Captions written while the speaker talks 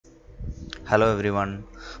Hello everyone,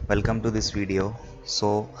 welcome to this video. So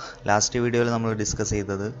last video നമ്മൾ discuss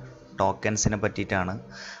ചെയ്തത് ടോക്കൻസിനെ പറ്റിയിട്ടാണ്.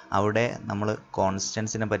 അവിടെ നമ്മൾ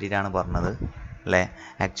കോൺസ്റ്റൻസിനെ പറ്റിയിട്ടാണ് പറഞ്ഞത് അല്ലേ.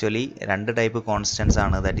 ആക്ച്വലി രണ്ട് ടൈപ്പ് കോൺസ്റ്റൻസ്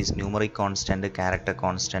ആണ്, that is numeric constant, character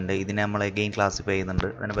constant. ഇതിനെ നമ്മൾ അഗെയിൻ ക്ലാസിഫൈ ചെയ്യുന്നുണ്ട്.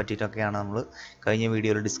 അതിനെ പറ്റിയിട്ടൊക്കെയാണ് നമ്മൾ കഴിഞ്ഞ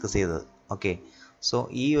വീഡിയോയിൽ ഡിസ്കസ് ചെയ്തത്. ഓക്കെ, സോ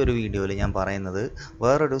ഈ ഒരു വീഡിയോയിൽ ഞാൻ പറയുന്നത്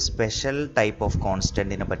വേറൊരു സ്പെഷ്യൽ ടൈപ്പ് ഓഫ്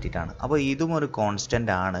കോൺസ്റ്റൻറ്റിനെ പറ്റിയിട്ടാണ്. അപ്പോൾ ഇതും ഒരു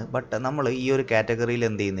കോൺസ്റ്റൻ്റ് ആണ്, ബട്ട് നമ്മൾ ഈ ഒരു കാറ്റഗറിയിൽ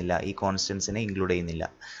എന്ത് ചെയ്യുന്നില്ല, ഈ കോൺസ്റ്റൻസിനെ ഇൻക്ലൂഡ് ചെയ്യുന്നില്ല.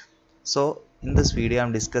 So in this video I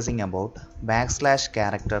M discussing about backslash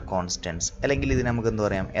character കോൺസ്റ്റൻറ്റ്സ്, അല്ലെങ്കിൽ ഇതിന് നമുക്ക് എന്ത്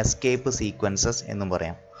പറയാം, എസ്കേപ്പ് സീക്വൻസസ് എന്നും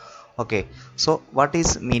പറയാം. Okay, so what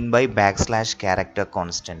is mean by backslash character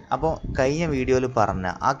constant? അപ്പോൾ കഴിഞ്ഞ വീഡിയോയിൽ പറഞ്ഞ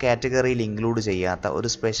ആ കാറ്റഗറിയിൽ ഇൻക്ലൂഡ് ചെയ്യാത്ത ഒരു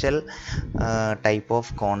special type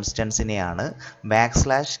of കോൺസ്റ്റൻസിനെയാണ്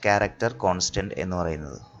backslash character constant എന്ന്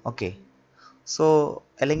പറയുന്നത്. ഓക്കെ, സോ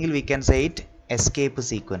അല്ലെങ്കിൽ we can say it escape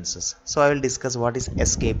sequences. So I will discuss what is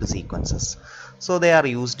escape sequences. So they are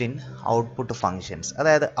used in output functions.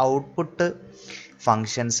 അതായത് ഔട്ട്പുട്ട്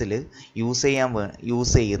ഫങ്ഷൻസിൽ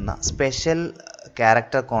യൂസ് ചെയ്യുന്ന special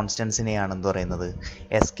character കോൺസ്റ്റൻസിനെയാണ് എന്ത് പറയുന്നത്,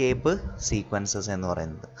 escape sequences എന്ന്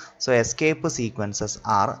പറയുന്നത്. So escape sequences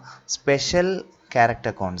R special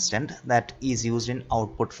character constant that is used in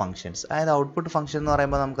output functions. അതായത് output function എന്ന്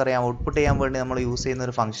പറയുമ്പോൾ നമുക്കറിയാം, ഔട്ട്പുട്ട് ചെയ്യാൻ വേണ്ടി നമ്മൾ യൂസ് ചെയ്യുന്ന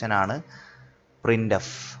ഒരു ഫങ്ഷനാണ്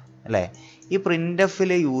പ്രിൻ്റ്-എഫ് അല്ലേ. ഈ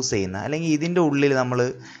പ്രിൻ്റ്-എഫിൽ യൂസ് ചെയ്യുന്ന, അല്ലെങ്കിൽ ഇതിൻ്റെ ഉള്ളിൽ നമ്മൾ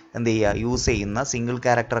എന്ത് ചെയ്യുക, യൂസ് ചെയ്യുന്ന സിംഗിൾ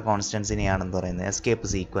ക്യാരക്ടർ കോൺസ്റ്റൻസിനെയാണ് എന്ത് പറയുന്നത്, എസ്കേപ്പ്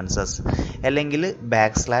സീക്വൻസസ് അല്ലെങ്കിൽ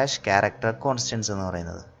ബാക്ക്സ്ലാഷ് ക്യാരക്ടർ കോൺസ്റ്റൻസ് എന്ന്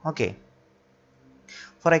പറയുന്നത്. ഓക്കെ,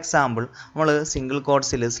 ഫോർ എക്സാമ്പിൾ നമ്മൾ സിംഗിൾ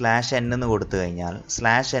കോട്ട്സിൽ /n എന്ന് കൊടുത്തു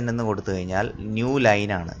കഴിഞ്ഞാൽ ന്യൂ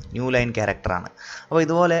ലൈനാണ്, ന്യൂ ലൈൻ ക്യാരക്ടറാണ്. അപ്പോൾ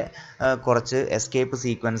ഇതുപോലെ കുറച്ച് എസ്കേപ്പ്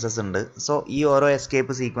സീക്വൻസസ് ഉണ്ട്. സോ ഈ ഓരോ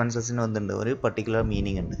എസ്കേപ്പ് സീക്വൻസസിനും എന്തുണ്ട്, ഒരു പെർട്ടിക്കുലർ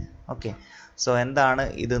മീനിങ് ഉണ്ട്. ഓക്കെ, സോ എന്താണ്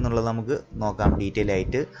ഇത് എന്നുള്ളത് നമുക്ക് നോക്കാം ഡീറ്റെയിൽ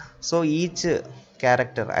ആയിട്ട്. സോ ഈച്ച്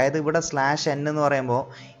ക്യാരക്ടർ, അതായത് ഇവിടെ /n എന്ന് പറയുമ്പോൾ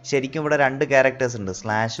ശരിക്കും ഇവിടെ രണ്ട് ക്യാരക്ടേഴ്സ് ഉണ്ട്,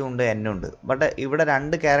 സ്ലാഷും ഉണ്ട് എന്നും ഉണ്ട്. ബട്ട് ഇവിടെ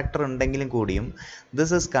രണ്ട് ക്യാരക്ടർ ഉണ്ടെങ്കിലും കൂടിയും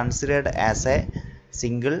this is considered as A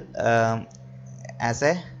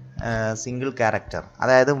single character,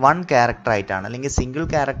 അതായത് വൺ ക്യാരക്ടർ ആയിട്ടാണ്, അല്ലെങ്കിൽ സിംഗിൾ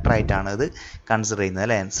ക്യാരക്ടർ ആയിട്ടാണ് ഇത് കൺസിഡർ ചെയ്യുന്നത്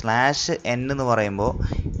അല്ലേ. /n എന്ന് പറയുമ്പോൾ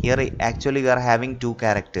here actually we are having to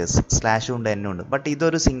characters, സ്ലാഷും ഉണ്ട് എന്നും ഉണ്ട്. ബട്ട്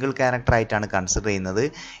ഇതൊരു സിംഗിൾ ക്യാരക്ടർ ആയിട്ടാണ് കൺസിഡർ ചെയ്യുന്നത്.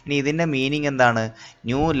 ഇനി ഇതിൻ്റെ മീനിങ് എന്താണ്,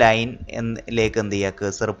 ന്യൂ ലൈനിലേക്ക് എന്ത് ചെയ്യുക,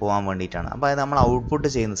 കേസർ പോകാൻ വേണ്ടിയിട്ടാണ്. അപ്പോൾ അത് നമ്മൾ ഔട്ട്പുട്ട്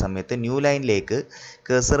ചെയ്യുന്ന സമയത്ത് ന്യൂ ലൈനിലേക്ക്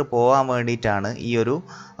കേസർ പോകാൻ വേണ്ടിയിട്ടാണ് ഈ ഒരു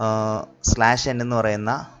 /n എന്ന്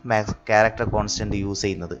പറയുന്ന ക്യാരക്ടർ കോൺസ്റ്റൻറ്റ് യൂസ്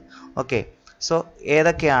ചെയ്യുന്നത്. ഓക്കെ, സോ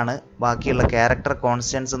ഏതൊക്കെയാണ് ബാക്കിയുള്ള ക്യാരക്ടർ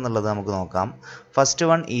കോൺസ്റ്റൻസ് എന്നുള്ളത് നമുക്ക് നോക്കാം. ഫസ്റ്റ്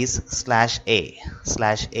വൺ ഈസ് /a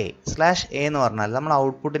എന്ന് പറഞ്ഞാൽ നമ്മൾ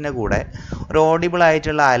ഔട്ട്പുട്ടിൻ്റെ കൂടെ ഒരു ഓഡിബിൾ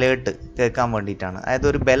ആയിട്ടുള്ള അലേർട്ട് കേൾക്കാൻ വേണ്ടിയിട്ടാണ്, അതായത്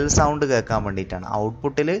ഒരു ബെൽ സൗണ്ട് കേൾക്കാൻ വേണ്ടിയിട്ടാണ്.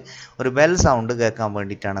 ഔട്ട്പുട്ടിൽ ഒരു ബെൽ സൗണ്ട് കേൾക്കാൻ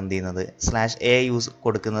വേണ്ടിയിട്ടാണ് എന്ത് ചെയ്യുന്നത്, /a യൂസ്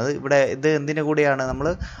കൊടുക്കുന്നത്. ഇവിടെ ഇത് എന്തിൻ്റെ കൂടെയാണ്, നമ്മൾ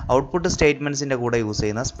ഔട്ട്പുട്ട് സ്റ്റേറ്റ്മെൻറ്റ്സിൻ്റെ കൂടെ യൂസ്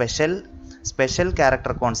ചെയ്യുന്ന സ്പെഷ്യൽ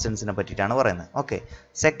ക്യാരക്ടർ കോൺസ്റ്റൻസിനെ പറ്റിയിട്ടാണ് പറയുന്നത്. Okay,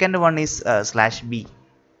 second one is /b,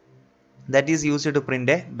 that is used to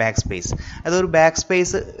print A back space. അതൊരു ബാക്ക്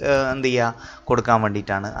സ്പേസ് എന്ത് ചെയ്യുക, കൊടുക്കാൻ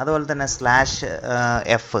വേണ്ടിയിട്ടാണ്. അതുപോലെ തന്നെ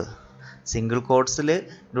 /f, സിംഗിൾ കോട്ട്സിൽ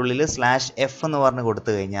ഉള്ളിൽ /f എന്ന് പറഞ്ഞ്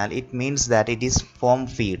കൊടുത്തു കഴിഞ്ഞാൽ it means that it is form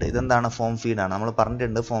feed. ഇതെന്താണ്, ഫോം ഫീഡാണ്. നമ്മൾ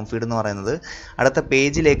പറഞ്ഞിട്ടുണ്ട് ഫോം ഫീഡ് എന്ന് പറയുന്നത് അടുത്ത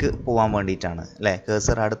പേജിലേക്ക് പോകാൻ വേണ്ടിയിട്ടാണ് അല്ലേ,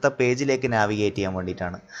 കേസർ അടുത്ത പേജിലേക്ക് നാവിഗേറ്റ് ചെയ്യാൻ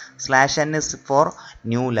വേണ്ടിയിട്ടാണ്. /n is for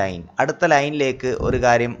new line, അടുത്ത ലൈനിലേക്ക് ഒരു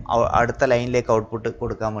കാര്യം അടുത്ത ലൈനിലേക്ക് ഔട്ട്പുട്ട്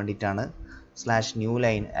കൊടുക്കാൻ വേണ്ടിയിട്ടാണ് /new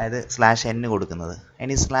line, അതായത് /n കൊടുക്കുന്നത്.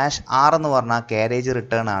 ഇനി /r എന്ന് പറഞ്ഞാൽ ക്യാരേജ്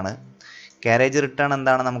റിട്ടേൺ ആണ്. ക്യാരേജ് റിട്ടേൺ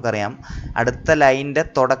എന്താണ് നമുക്കറിയാം, അടുത്ത ലൈനിൻ്റെ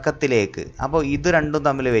തുടക്കത്തിലേക്ക്. അപ്പോൾ ഇത് രണ്ടും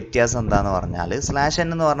തമ്മിൽ വ്യത്യാസം എന്താണെന്ന് പറഞ്ഞാൽ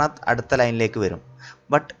 /n എന്ന് പറഞ്ഞാൽ അടുത്ത ലൈനിലേക്ക് വരും,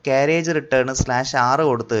 ബട്ട് ക്യാരേജ് റിട്ടേൺ /r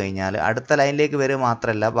കൊടുത്തു കഴിഞ്ഞാൽ അടുത്ത ലൈനിലേക്ക് വരും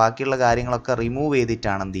മാത്രമല്ല, ബാക്കിയുള്ള കാര്യങ്ങളൊക്കെ റിമൂവ്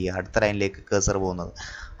ചെയ്തിട്ടാണ് എന്ത് ചെയ്യുക, അടുത്ത ലൈനിലേക്ക് കേസർ പോകുന്നത്.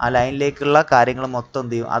 ആ ലൈനിലേക്കുള്ള കാര്യങ്ങൾ മൊത്തം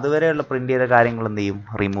എന്ത് ചെയ്യും, അതുവരെയുള്ള പ്രിൻ്റ് ചെയ്ത കാര്യങ്ങൾ എന്ത് ചെയ്യും,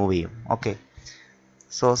 റിമൂവ് ചെയ്യും. Okay,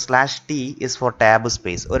 so /t is for tab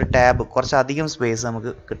space. ഒരു ടാബ് കുറച്ചധികം സ്പേസ്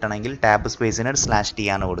നമുക്ക് കിട്ടണമെങ്കിൽ ടാബ് സ്പേസിന് /t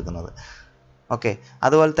ആണ് കൊടുക്കുന്നത്. ഓക്കെ,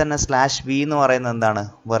 അതുപോലെ തന്നെ /v എന്ന് പറയുന്നത് എന്താണ്,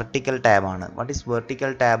 vertical ടാബാണ്. What is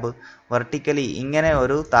vertical tab? Vertically ഇങ്ങനെ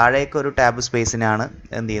ഒരു താഴേക്ക് ഒരു ടാബ് സ്പേസിനാണ്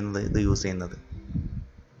എന്ത് ചെയ്യുന്നത്, ഇത് യൂസ് ചെയ്യുന്നത്.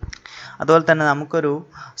 അതുപോലെ തന്നെ നമുക്കൊരു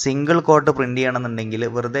സിംഗിൾ കോട്ട് പ്രിൻ്റ് ചെയ്യണമെന്നുണ്ടെങ്കിൽ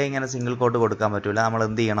വെറുതെ ഇങ്ങനെ സിംഗിൾ കോട്ട് കൊടുക്കാൻ പറ്റില്ല. നമ്മൾ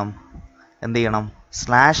എന്ത് ചെയ്യണം,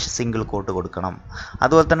 /single കോട്ട് കൊടുക്കണം.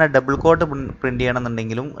 അതുപോലെ തന്നെ ഡബിൾ കോട്ട് പ്രിൻ്റ്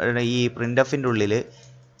ചെയ്യണമെന്നുണ്ടെങ്കിലും ഈ പ്രിൻ്റ്-എഫിൻ്റെ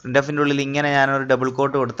ഉള്ളിൽ ഇങ്ങനെ ഞാനൊരു ഡബിൾ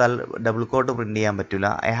കോട്ട് കൊടുത്താൽ ഡബിൾ കോട്ട് പ്രിൻ്റ് ചെയ്യാൻ പറ്റില്ല.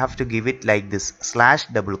 I have to give it like this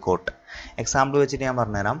 /double quote. Example വെച്ചിട്ട് ഞാൻ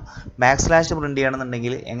പറഞ്ഞുതരാം. // പ്രിൻ്റ്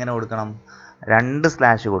ചെയ്യണമെന്നുണ്ടെങ്കിൽ എങ്ങനെ കൊടുക്കണം, രണ്ട്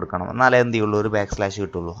സ്ലാഷ് കൊടുക്കണം, എന്നാലേ എന്ത് ചെയ്യുള്ളൂ, ഒരു ബാക്ക് സ്ലാഷ്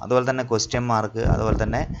കിട്ടുള്ളൂ. അതുപോലെ തന്നെ ക്വസ്റ്റ്യൻ മാർക്ക്, അതുപോലെ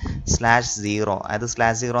തന്നെ /0. അതായത്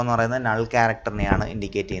 /0 എന്ന് പറയുന്നത് നൾ ക്യാരക്ടറിനെയാണ്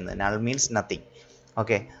ഇൻഡിക്കേറ്റ് ചെയ്യുന്നത്. Null means nothing.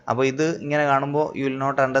 ഓക്കെ, അപ്പോൾ ഇത് ഇങ്ങനെ കാണുമ്പോൾ you will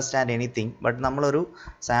not understand anything. But നമ്മളൊരു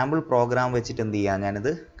സാമ്പിൾ പ്രോഗ്രാം വെച്ചിട്ട് എന്ത് ചെയ്യുക,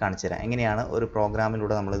 ഞാനിത് കാണിച്ചു തരാം. എങ്ങനെയാണ് ഒരു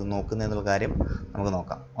പ്രോഗ്രാമിലൂടെ നമ്മളിത് നോക്കുന്നത് എന്നുള്ള കാര്യം നമുക്ക്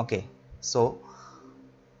നോക്കാം. ഓക്കെ, സോ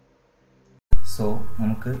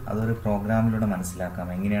നമുക്ക് അതൊരു പ്രോഗ്രാമിലൂടെ മനസ്സിലാക്കാം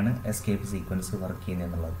എങ്ങനെയാണ് എസ്കേപ്പ് സീക്വൻസ് വർക്ക് ചെയ്യുന്നത്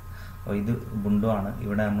എന്നുള്ളത്. അപ്പോൾ ഇത് ഉബുണ്ടു ആണ്.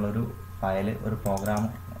 ഇവിടെ നമ്മളൊരു ഫയൽ, ഒരു പ്രോഗ്രാം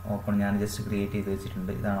ഓപ്പൺ ഞാൻ ജസ്റ്റ് ക്രിയേറ്റ് ചെയ്ത്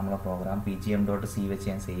വെച്ചിട്ടുണ്ട്. ഇതാണ് നമ്മളെ പ്രോഗ്രാം. pgm.c വെച്ച്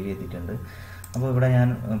ഞാൻ സേവ് ചെയ്തിട്ടുണ്ട്. അപ്പോൾ ഇവിടെ ഞാൻ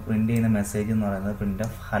പ്രിൻറ്റ് ചെയ്യുന്ന മെസ്സേജ് എന്ന് പറയുന്നത് print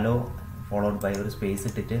of hello followed by ഒരു സ്പേസ്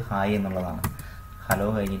ഇട്ടിട്ട് ഹായ് എന്നുള്ളതാണ്. ഹലോ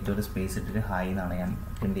കഴിഞ്ഞിട്ട് ഒരു സ്പേസ് ഇട്ടിട്ട് ഹായ് എന്നാണ് ഞാൻ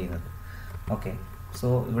പ്രിൻറ്റ് ചെയ്യുന്നത്. ഓക്കെ, സോ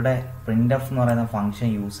ഇവിടെ പ്രിൻ്റ് ഓഫ് എന്ന് പറയുന്ന ഫംഗ്ഷൻ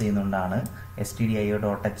യൂസ് ചെയ്യുന്നതുകൊണ്ടാണ്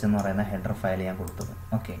stdio.h എന്ന് പറയുന്ന ഹെഡർ ഫയൽ ഞാൻ കൊടുത്തത്.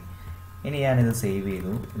 ഓക്കെ, ഇനി ഞാനിത് സേവ്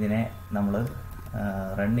ചെയ്തു. ഇതിനെ നമ്മൾ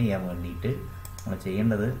റൺ ചെയ്യാൻ വേണ്ടിയിട്ട് നമ്മൾ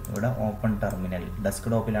ചെയ്യേണ്ടത് ഇവിടെ ഓപ്പൺ ടെർമിനൽ,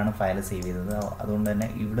 ഡെസ്ക്ടോപ്പിലാണ് ഫയൽ സേവ് ചെയ്തത്. അതുകൊണ്ട് തന്നെ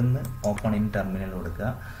ഇവിടുന്ന് ഓപ്പൺ ഇൻ ടെർമിനൽ കൊടുക്കുക.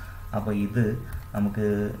 അപ്പോൾ ഇത് നമുക്ക്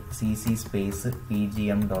cc സ്പേസ്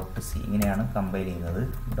pgm.c ഇങ്ങനെയാണ് കമ്പൈൽ ചെയ്യുന്നത്.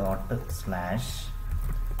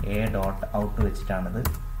 ./a.out വെച്ചിട്ടാണിത്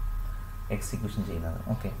എക്സിക്യൂഷൻ ചെയ്യുന്നത്.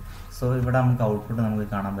 ഓക്കെ, സോ ഇവിടെ നമുക്ക് ഔട്ട്പുട്ട് നമുക്ക്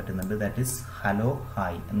കാണാൻ പറ്റുന്നുണ്ട്. ദാറ്റ് ഈസ് ഹലോ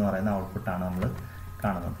ഹായ് എന്ന് പറയുന്ന ഔട്ട്പുട്ടാണ് നമ്മൾ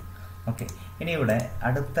കാണുന്നത്. ഓക്കെ, ഇനി ഇവിടെ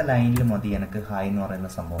അടുത്ത ലൈനിൽ മതി എനിക്ക് ഹായ് എന്ന് പറയുന്ന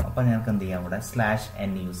സംഭവം. അപ്പോൾ ഞങ്ങൾക്ക് എന്ത് ചെയ്യാം, ഇവിടെ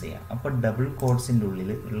 /n യൂസ് ചെയ്യാം. അപ്പോൾ ഡബിൾ കോട്ട്സിൻ്റെ ഉള്ളിൽ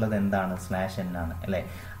ഉള്ളത് എന്താണ്, /n ആണ് അല്ലേ.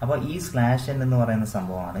 അപ്പോൾ ഈ /n എന്ന് പറയുന്ന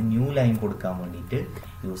സംഭവമാണ് ന്യൂ ലൈൻ കൊടുക്കാൻ വേണ്ടിയിട്ട്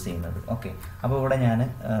യൂസ് ചെയ്യുന്നത്. ഓക്കെ, അപ്പോൾ ഇവിടെ ഞാൻ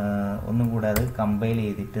ഒന്നും കൂടെ അത് കമ്പൈൽ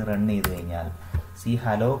ചെയ്തിട്ട് റൺ ചെയ്ത് കഴിഞ്ഞാൽ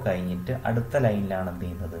ഹലോ കഴിഞ്ഞിട്ട് അടുത്ത ലൈനിലാണ് എന്ത്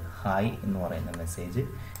ചെയ്യുന്നത്, ഹായ് എന്ന് പറയുന്ന മെസ്സേജ്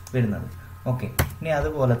വരുന്നത്. ഓക്കെ, ഇനി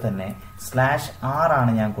അതുപോലെ തന്നെ /r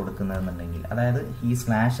ആണ് ഞാൻ കൊടുക്കുന്നതെന്നുണ്ടെങ്കിൽ, അതായത് ഈ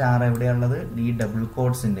 /r എവിടെയുള്ളത്, ഈ ഡബിൾ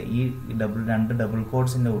കോട്ട്സിൻ്റെ ഈ രണ്ട് ഡബിൾ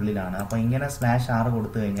കോട്ട്സിൻ്റെ ഉള്ളിലാണ്. അപ്പോൾ ഇങ്ങനെ /r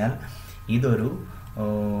കൊടുത്തു കഴിഞ്ഞാൽ ഇതൊരു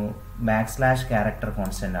 /ക്യാരക്ടർ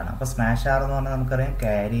കോൺസ്റ്റന്റ് ആണ്. അപ്പോൾ /r എന്ന് പറഞ്ഞാൽ നമുക്കറിയാം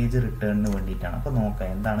കാരേജ് റിട്ടേണിന് വേണ്ടിയിട്ടാണ്. അപ്പോൾ നോക്കാം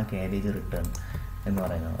എന്താണ് കാരേജ് റിട്ടേൺ എന്ന്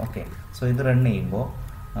പറയുന്നത്. ഓക്കെ, സോ ഇത് റൺ ചെയ്യുമ്പോൾ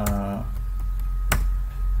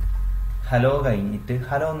ഹലോ കഴിഞ്ഞിട്ട്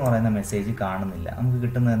ഹലോ എന്ന് പറയുന്ന മെസ്സേജ് കാണുന്നില്ല. നമുക്ക്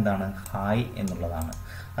കിട്ടുന്നത് എന്താണ്, ഹായ് എന്നുള്ളതാണ്.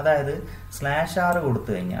 അതായത് /r കൊടുത്തു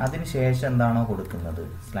കഴിഞ്ഞാൽ അതിനുശേഷം എന്താണോ കൊടുക്കുന്നത്,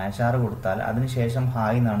 /r കൊടുത്താൽ അതിനുശേഷം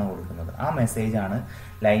ഹായ് എന്നാണോ കൊടുക്കുന്നത്, ആ മെസ്സേജാണ്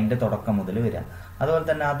ലൈനിൻ്റെ തുടക്കം മുതൽ വരിക. അതുപോലെ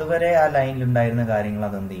തന്നെ അതുവരെ ആ ലൈനിൽ ഉണ്ടായിരുന്ന കാര്യങ്ങൾ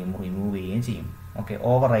അതെന്ത് ചെയ്യും, റിമൂവ് ചെയ്യുകയും ചെയ്യും. ഓക്കെ,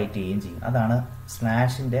 ഓവർ റൈറ്റ് ചെയ്യുകയും ചെയ്യും. അതാണ്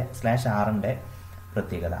 /rന്റെ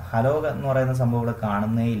പ്രത്യേകത. ഹലോ എന്ന് പറയുന്ന സംഭവം ഇവിടെ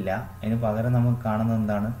കാണുന്നേ ഇല്ല. അതിന് പകരം നമുക്ക് കാണുന്നത്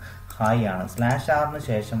എന്താണ്, ഹായ് ആണ്. /rന്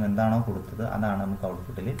ശേഷം എന്താണോ കൊടുത്തത് അതാണ് നമുക്ക്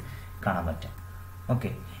ഔട്ട്പുട്ടിൽ കാണാൻ പറ്റുക. ഓക്കെ,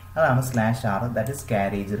 അതാണ് /r, that is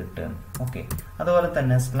carriage return. Okay, അതുപോലെ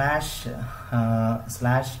തന്നെ /t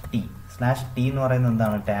എന്ന് പറയുന്നത്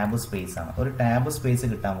എന്താണ്, ടാബ് സ്പേസ് ആണ്. ഒരു ടാബ് സ്പേസ്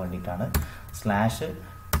കിട്ടാൻ വേണ്ടിയിട്ടാണ്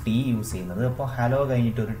 /t യൂസ് ചെയ്യുന്നത്. അപ്പോൾ ഹലോ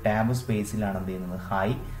കഴിഞ്ഞിട്ട് ഒരു ടാബ് സ്പേസിലാണ് എന്ത് ചെയ്യുന്നത്,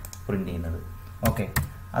 ഹായ് പ്രിന്റ് ചെയ്യുന്നത്. ഓക്കെ,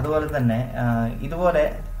 അതുപോലെ തന്നെ ഇതുപോലെ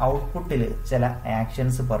ഔട്ട്പുട്ടിൽ ചില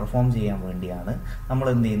ആക്ഷൻസ് പെർഫോം ചെയ്യാൻ വേണ്ടിയാണ് നമ്മൾ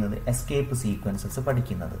എന്ത് ചെയ്യുന്നത്, എസ്കേപ്പ് സീക്വൻസസ്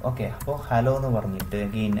പഠിക്കുന്നത്. ഓക്കെ, അപ്പോൾ ഹലോ എന്ന് പറഞ്ഞിട്ട്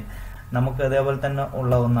അഗെയിൻ നമുക്ക് അതേപോലെ തന്നെ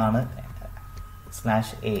ഉള്ള ഒന്നാണ് /a.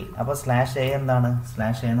 അപ്പോൾ /a എന്താണ്, /a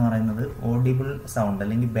എന്ന് പറയുന്നത് ഓഡിബിൾ സൗണ്ട്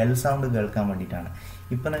അല്ലെങ്കിൽ ബെൽ സൗണ്ട് കേൾക്കാൻ വേണ്ടിയിട്ടാണ്.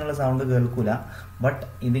 ഇപ്പം നിങ്ങൾ സൗണ്ട് കേൾക്കൂല, ബട്ട്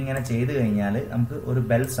ഇതിങ്ങനെ ചെയ്ത് കഴിഞ്ഞാൽ നമുക്ക് ഒരു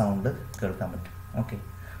ബെൽ സൗണ്ട് കേൾക്കാൻ പറ്റും. ഓക്കെ,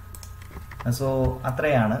 സോ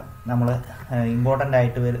അത്രയാണ് നമ്മൾ ഇമ്പോർട്ടൻ്റ്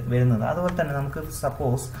ആയിട്ട് വരുന്നത്. അതുപോലെ തന്നെ നമുക്ക്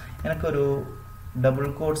സപ്പോസ് എനിക്കൊരു ഡബിൾ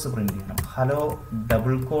കോട്ട്സ് പ്രിന്റ് ചെയ്യണം, ഹലോ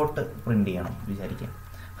ഡബിൾ കോട്ട് പ്രിന്റ് ചെയ്യണം വിചാരിക്കാം.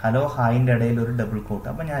 ഹലോ ഹായിൻ്റെ ഇടയിൽ ഒരു ഡബിൾ കോട്ട്.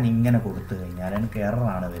 അപ്പം ഞാൻ ഇങ്ങനെ കൊടുത്തു കഴിഞ്ഞാൽ എനിക്ക്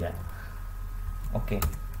എററാണ് വരിക. ഓക്കെ,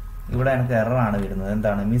 ഇവിടെ എനിക്ക് എററാണ് വരുന്നത്.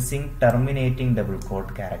 എന്താണ്, missing terminating double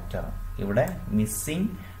coat character. ഇവിടെ missing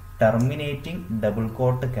terminating double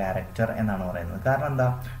coat character എന്നാണ് പറയുന്നത്. കാരണം എന്താ,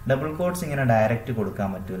 ഡബിൾ കോട്ട്സ് ഇങ്ങനെ ഡയറക്റ്റ് കൊടുക്കാൻ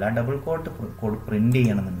പറ്റൂല. ഡബിൾ കോട്ട് പ്രിന്റ്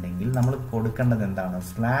ചെയ്യണമെന്നുണ്ടെങ്കിൽ നമ്മൾ കൊടുക്കേണ്ടത് എന്താണ്,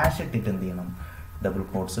 / ഇട്ടിട്ട് എന്ത് ചെയ്യണം, ഡബിൾ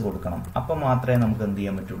കോട്ട്സ് കൊടുക്കണം. അപ്പം മാത്രമേ നമുക്ക് എന്ത്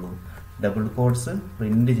ചെയ്യാൻ പറ്റുള്ളൂ, ഡബിൾ കോട്ട്സ്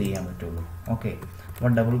പ്രിന്റ് ചെയ്യാൻ പറ്റുള്ളൂ. ഓക്കെ,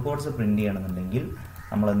 അപ്പോൾ ഡബിൾ കോട്ട്സ് പ്രിന്റ് ചെയ്യണമെന്നുണ്ടെങ്കിൽ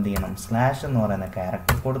നമ്മൾ എന്ത് ചെയ്യണം, / എന്ന് പറയുന്ന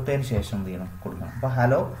ക്യാരക്ടർ കൊടുത്തതിന് ശേഷം എന്ത് ചെയ്യണം, കൊടുക്കണം. അപ്പോൾ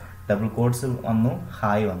ഹലോ ഡബിൾ കോട്ട്സ് വന്നു,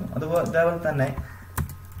 ഹായ് വന്നു. അതേപോലെ തന്നെ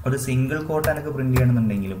ഒരു സിംഗിൾ കോട്ട് എനിക്ക് പ്രിന്റ്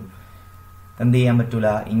ചെയ്യണമെന്നുണ്ടെങ്കിലും എന്ത് ചെയ്യാൻ പറ്റൂല,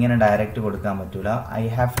 ഇങ്ങനെ ഡയറക്റ്റ് കൊടുക്കാൻ പറ്റൂല. I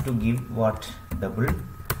have to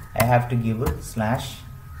give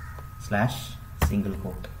 /single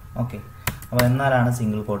coat. Okay, അപ്പോൾ എന്നാലാണ്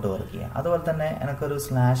സിംഗിൾ കോട്ട് വർക്ക് ചെയ്യുക. അതുപോലെ തന്നെ എനിക്കൊരു /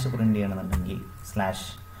 പ്രിന്റ് ചെയ്യണമെന്നുണ്ടെങ്കിൽ /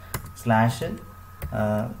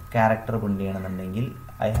 ക്യാരക്ടർ പ്രിന്റ് ചെയ്യണമെന്നുണ്ടെങ്കിൽ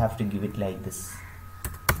I have to give it like this //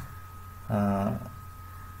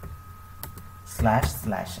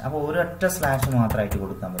 അപ്പോൾ ഒരൊറ്റ / മാത്രമായിട്ട്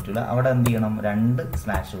കൊടുക്കാൻ പറ്റില്ല. അവിടെ എന്ത് ചെയ്യണം, 2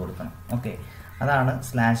 / കൊടുക്കണം. ഓക്കെ, അതാണ്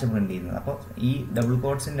സ്ലാഷ് പ്രിന്റ് ചെയ്യുന്നത്. അപ്പോൾ ഈ ഡബിൾ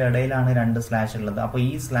കോട്ട്സിൻ്റെ ഇടയിലാണ് 2 സ്ലാഷ് ഉള്ളത്. അപ്പോൾ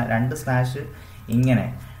ഈ 2 സ്ലാഷ് ഇങ്ങനെ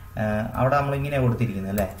അവിടെ നമ്മളിങ്ങനെ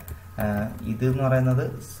കൊടുത്തിരിക്കുന്നത് അല്ലേ. ഇത് എന്ന് പറയുന്നത്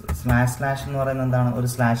സ്ലാഷ് എന്ന് പറയുന്നത് എന്താണ്, ഒരു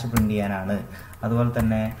സ്ലാഷ് പ്രിന്റ് ചെയ്യാനാണ്. അതുപോലെ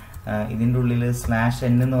തന്നെ ഇതിൻ്റെ ഉള്ളിൽ സ്ലാഷ്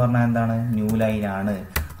എൻ എന്ന് പറഞ്ഞാൽ എന്താണ്, ന്യൂ ലൈൻ ആണ്.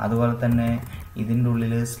 അതുപോലെ തന്നെ ഇതിൻ്റെ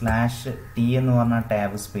ഉള്ളിൽ സ്ലാഷ് ടി എന്ന് പറഞ്ഞാൽ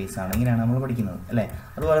ടാബ് സ്പേസ് ആണ്. ഇങ്ങനെയാണ് നമ്മൾ പഠിക്കുന്നത് അല്ലേ.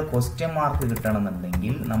 അതുപോലെ ക്വസ്റ്റ്യൻ മാർക്ക്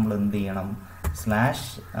കിട്ടണമെന്നുണ്ടെങ്കിൽ നമ്മൾ എന്ത് ചെയ്യണം, സ്ലാഷ്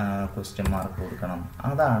ക്വസ്റ്റ്യൻ മാർക്ക് കൊടുക്കണം.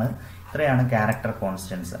 അതാണ്, ഇത്രയാണ് ക്യാരക്ടർ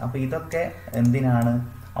കോൺസ്റ്റൻസ്. അപ്പോൾ ഇതൊക്കെ എന്തിനാണ്,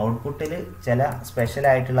 ഔട്ട്പുട്ടിൽ ചില സ്പെഷ്യൽ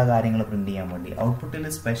ആയിട്ടുള്ള കാര്യങ്ങൾ പ്രിന്റ് ചെയ്യാൻ വേണ്ടി, ഔട്ട്പുട്ടിൽ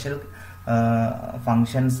സ്പെഷ്യൽ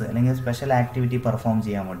ഫങ്ഷൻസ് അല്ലെങ്കിൽ സ്പെഷ്യൽ ആക്ടിവിറ്റി പെർഫോം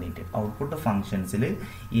ചെയ്യാൻ വേണ്ടിയിട്ട് ഔട്ട്പുട്ട് ഫങ്ഷൻസിൽ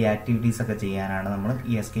ഈ ആക്ടിവിറ്റീസ് ഒക്കെ ചെയ്യാനാണ് നമ്മൾ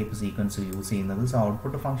ഈ എസ്കേപ്പ് സീക്വൻസ് യൂസ് ചെയ്യുന്നത്. സോ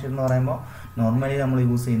ഔട്ട്പുട്ട് ഫംഗ്ഷൻ എന്ന് പറയുമ്പോൾ നോർമലി നമ്മൾ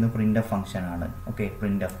യൂസ് ചെയ്യുന്നത് പ്രിന്റ് എഫ് ഫംഗ്ഷൻ ആണ്. Okay,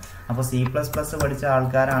 print F. അപ്പോൾ C++ പഠിച്ച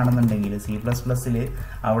ആൾക്കാരാണെന്നുണ്ടെങ്കിൽ C++ൽ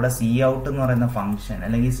അവിടെ സി ഔട്ട് എന്ന് പറയുന്ന ഫംഗ്ഷൻ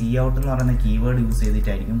അല്ലെങ്കിൽ സി ഔട്ട് എന്ന് പറയുന്ന keyword use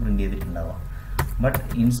ചെയ്തിട്ടായിരിക്കും print ചെയ്തിട്ടുണ്ടാവുക. But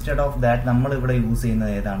instead of that നമ്മൾ ഇവിടെ യൂസ്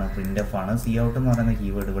ചെയ്യുന്നത് ഏതാണ്, പ്രിന്റ് എഫ് ആണ്. സി ഔട്ട് എന്ന് പറയുന്ന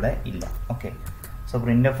കീവേഡ് ഇവിടെ ഇല്ല. Okay, so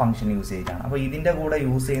print F function use ചെയ്തിട്ടാണ്. അപ്പോൾ ഇതിൻ്റെ കൂടെ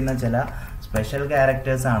യൂസ് ചെയ്യുന്ന ചില സ്പെഷ്യൽ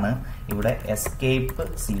ക്യാരക്ടേഴ്സ് ആണ് ഇവിടെ എസ്കേപ്പ്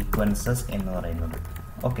സീക്വൻസസ് എന്ന് പറയുന്നത്.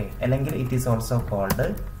 ഓക്കെ, അല്ലെങ്കിൽ it is also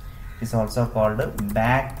called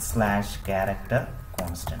backslash character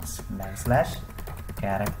constants. Backslash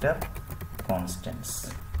character constants.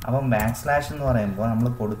 അപ്പം ബാക്ക്സ്ലാഷ് എന്ന് പറയുമ്പോൾ നമ്മൾ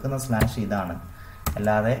കൊടുക്കുന്ന സ്ലാഷ് ഇതാണ്,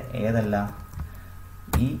 അല്ലാതെ ഏതല്ല,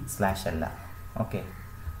 ഈ സ്ലാഷ് അല്ല. ഓക്കെ,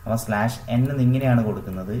 അപ്പോൾ സ്ലാഷ് എൻ ഇങ്ങനെയാണ്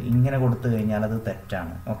കൊടുക്കുന്നത്. ഇങ്ങനെ കൊടുത്തു കഴിഞ്ഞാൽ അത്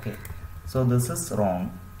തെറ്റാണ്. Okay, so this is wrong,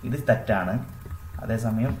 ഇത് തെറ്റാണ്.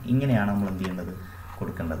 അതേസമയം ഇങ്ങനെയാണ് നമ്മൾ എന്ത് ചെയ്യേണ്ടത്,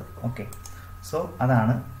 കൊടുക്കേണ്ടത്. ഓക്കെ, സോ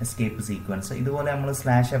അതാണ് എസ്കേപ്പ് സീക്വൻസ്. ഇതുപോലെ നമ്മൾ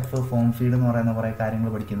സ്ലാഷ് എഫ് ഫോം ഫീഡ് എന്ന് പറയുന്ന കുറേ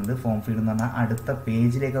കാര്യങ്ങൾ പഠിക്കുന്നുണ്ട്. ഫോം ഫീഡ് എന്ന് പറഞ്ഞാൽ അടുത്ത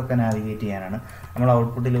പേജിലേക്കൊക്കെ നാവിഗേറ്റ് ചെയ്യാനാണ്. നമ്മൾ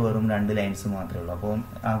ഔട്ട്പുട്ടിൽ വെറും 2 ലൈൻസ് മാത്രമേ ഉള്ളൂ. അപ്പോൾ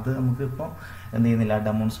അത് നമുക്കിപ്പോൾ എന്ത് ചെയ്യുന്നില്ല,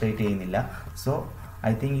 ഡെമോൺസ്ട്രേറ്റ് ചെയ്യുന്നില്ല. So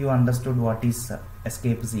I think you understood what is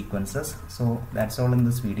escape sequences. So that's all in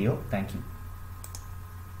this video. Thank you.